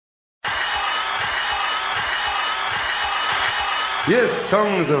Yes,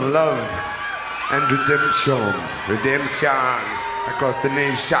 songs of love and redemption. Redemption across the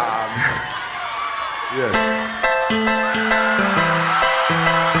nation. Yes.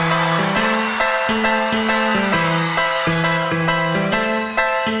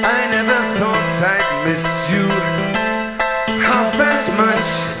 I never thought I'd miss you half as much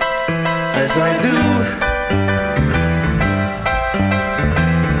as I do.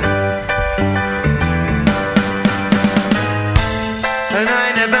 And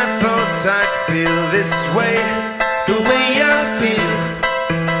I never thought I'd feel this way, the way I feel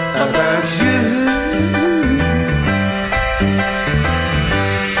about you.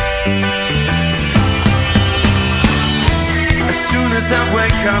 As soon as I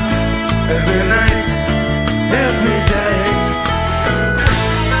wake up, every night, every day,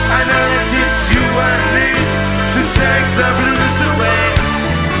 I know that it's you I need to take the blues away.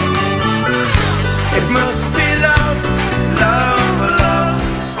 It must be love, love, love.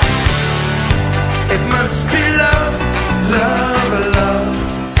 It must be love, love, love.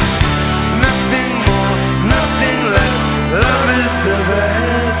 Nothing more, nothing less. Love is the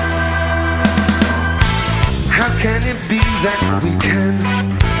best. How can it be that we can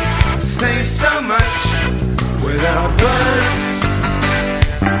say so much without words?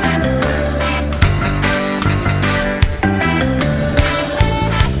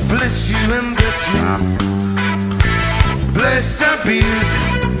 Bless you and bless me. Bless the bees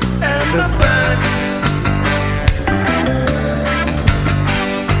and the birds.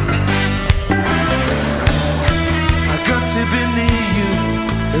 I got to be near you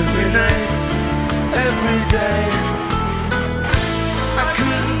every night, every day. I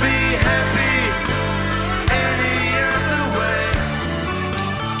couldn't be happy any other way.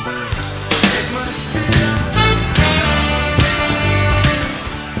 It must be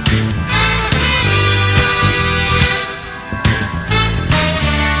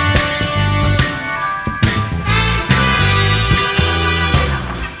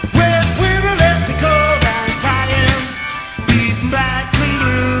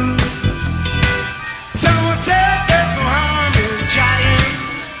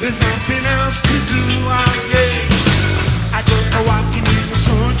there's nothing else to do, yeah. I just go walking in the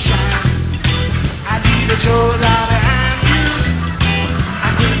sunshine. I leave the chores out behind you. I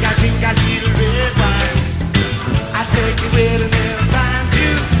think I need a red wine. I take you where to never find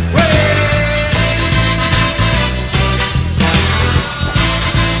you.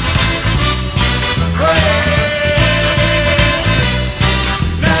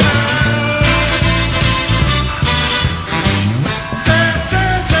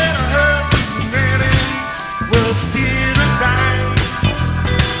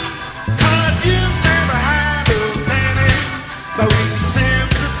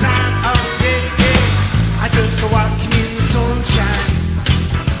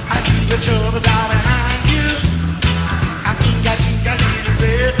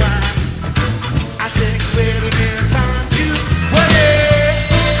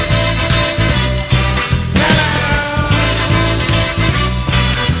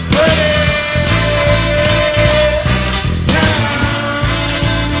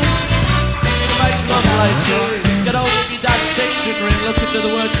 Get hold of your dad's dictionary and look into the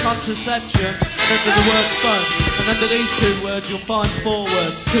word contraception, and into the word fun, and under these two words you'll find 4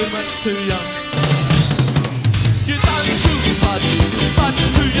 words: too much, too young. You've done too much, much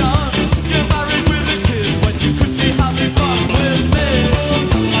too young. You're married with a kid when you could be having fun with me.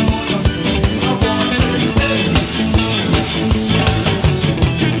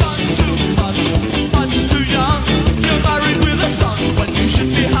 You've done too much, much too young. You're married with a son when you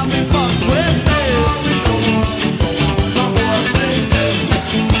should be having fun with me.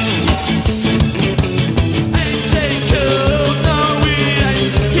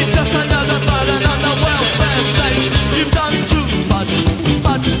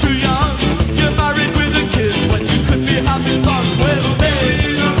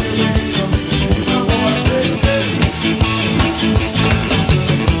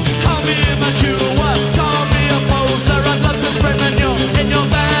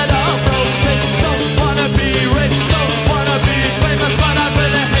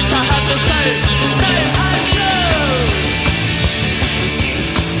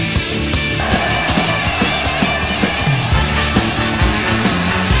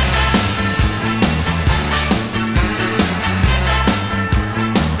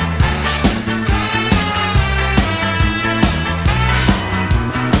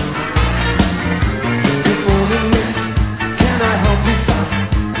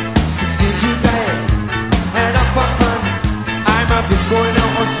 Going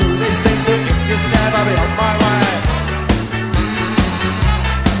out or soon they say, so if you're sad I'll be on my way.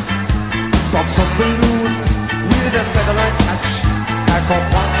 balloons with a featherlight touch. I call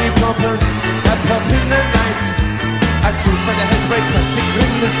party poppers a pop in the night. I too much a hairspray plastic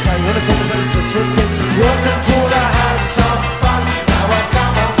in the sky when the conversations just rotate. Welcome to the house of fun. Now I've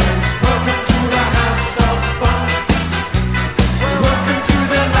come of age. Welcome to the house of fun. Welcome to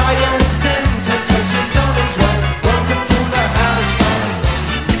the lion's den. Temptations on its way. Welcome to the house of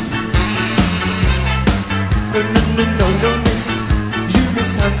no, missus, you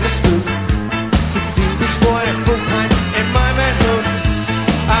misunderstood. 16-bit boy, full-time in my manhood.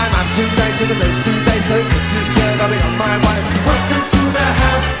 I'm up today to the base today, so if you said I'll be on my way. Welcome to the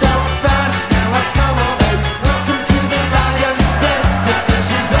house of fun. Now I've come of age. Welcome to the lion's den.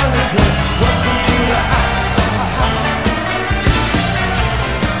 Temptations on his way. Welcome to the house of fun.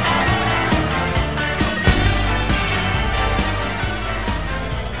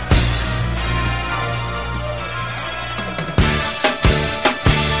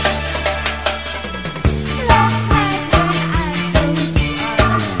 Last night when I told you all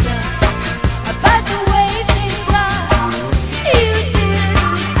that stuff about the way things are, you didn't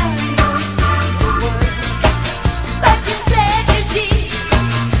understand the word, but you said you did.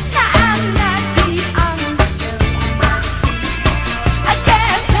 Now I'm not the honest Joe, but see, I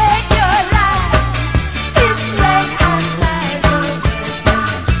can't take your lies. It's late, I'm tired of it.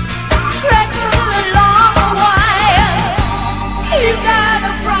 Crackle along a while. You got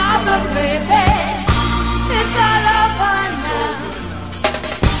a problem, baby. It's all over now.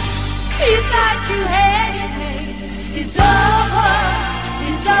 You thought you had it made. It's over.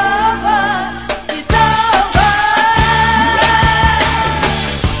 It's over. It's over.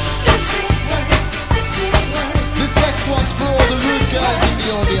 This ain't words. This ain't words. This next one's for all the rude girls in the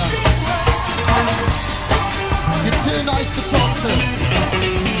audience. You're too nice to talk to.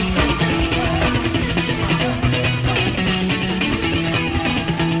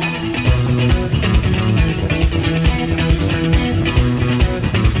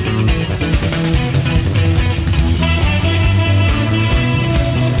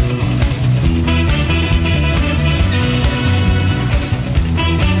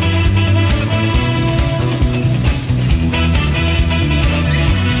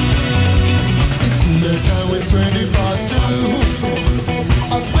 Now it's 20 past 2.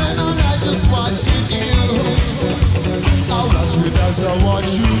 I spend all night just watching you. I watch you dance, I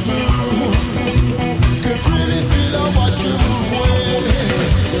watch you move. Can really still I watch you move away.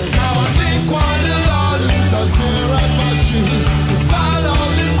 Now I think quite a lot as I stare at my shoes. About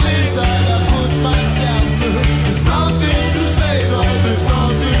all these things that I put myself through. There's nothing to say, though there's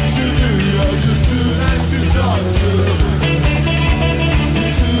nothing to do. You're just too nice to talk to.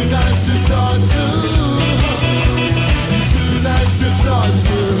 You're too nice to talk to. You're too nice to talk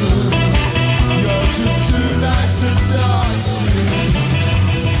to. You're just too nice to talk to.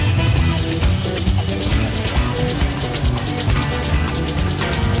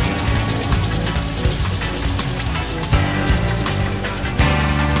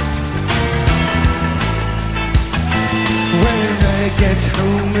 When I get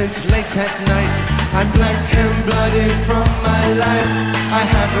home, it's late at night. I'm black and bloody from my life. I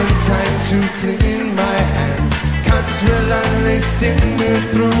haven't time to clean my hands. Cuts relentlessly sting me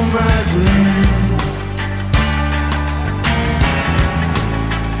through my blood.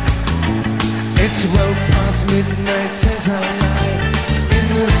 It's well past midnight as I lie in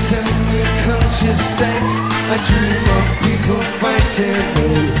a semi-conscious state. I dream of people fighting me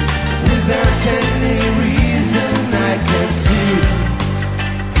without any reason I can see.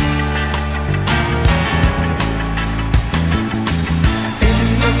 In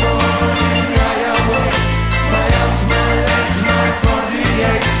the morning I awoke, my arms, my legs, my body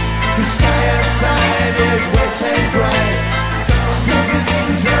aches. The sky outside is wet and grey. So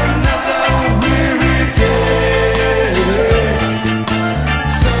begins another weary day.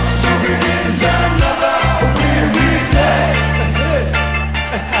 So begins another weary day.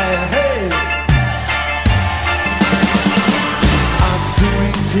 Hey. After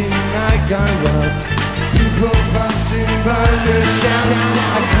eating I go out. People passing by me shout.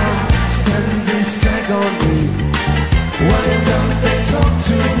 I can't stand this agony. Why don't they talk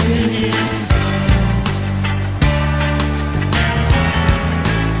to me?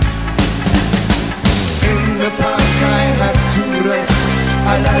 In the park I have to rest.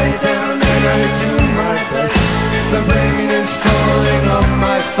 I lie down and I do my best. The rain is falling on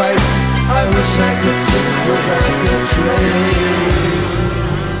my face. I wish I could sing without a trace.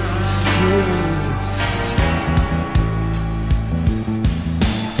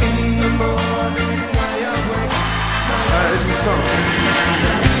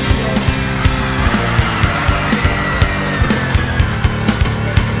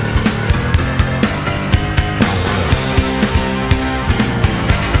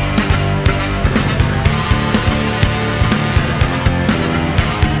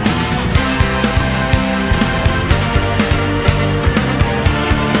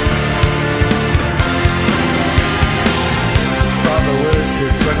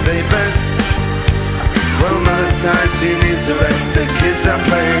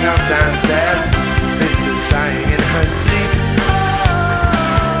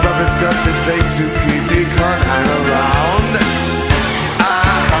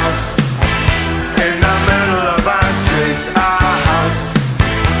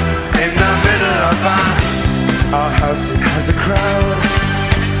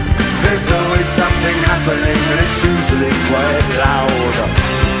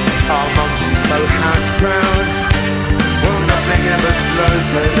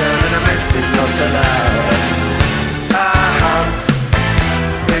 her down and a message not allowed. Our house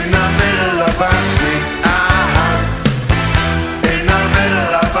in the middle of our street. Our house in the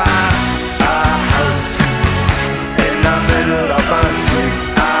middle of our house in the middle of our street.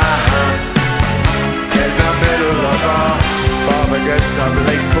 Our house in the middle of our. Father gets up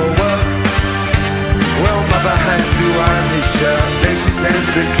late for work. Well, mother has to iron his shirt. Then she sends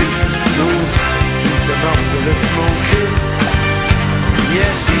the kids to school. Sees them off with a small kiss.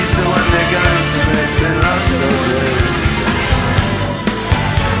 Yeah, she's the one they're going to miss and love so good.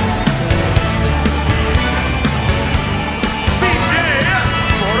 CJ,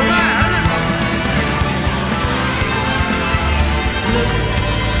 for a man.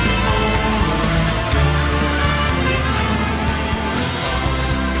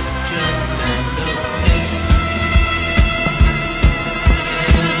 Just end the pace.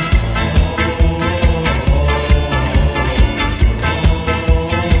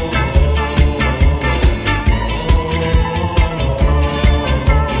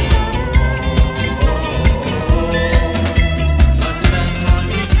 I spent my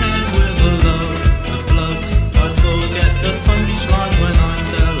weekend with a load of blokes. I forget the punchline when I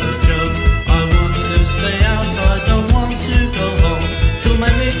tell a joke. I want to stay out, I don't want to go home. Till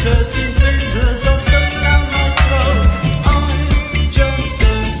my nicotine fingers are stuck down my throat. I'm just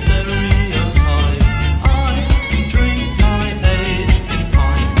a stereotype. I drink my age in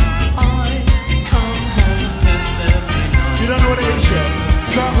pints. I come home pissed every night. You don't know what it is yet?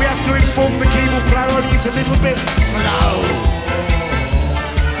 So we have to inform the keyboard player only it's a little bit.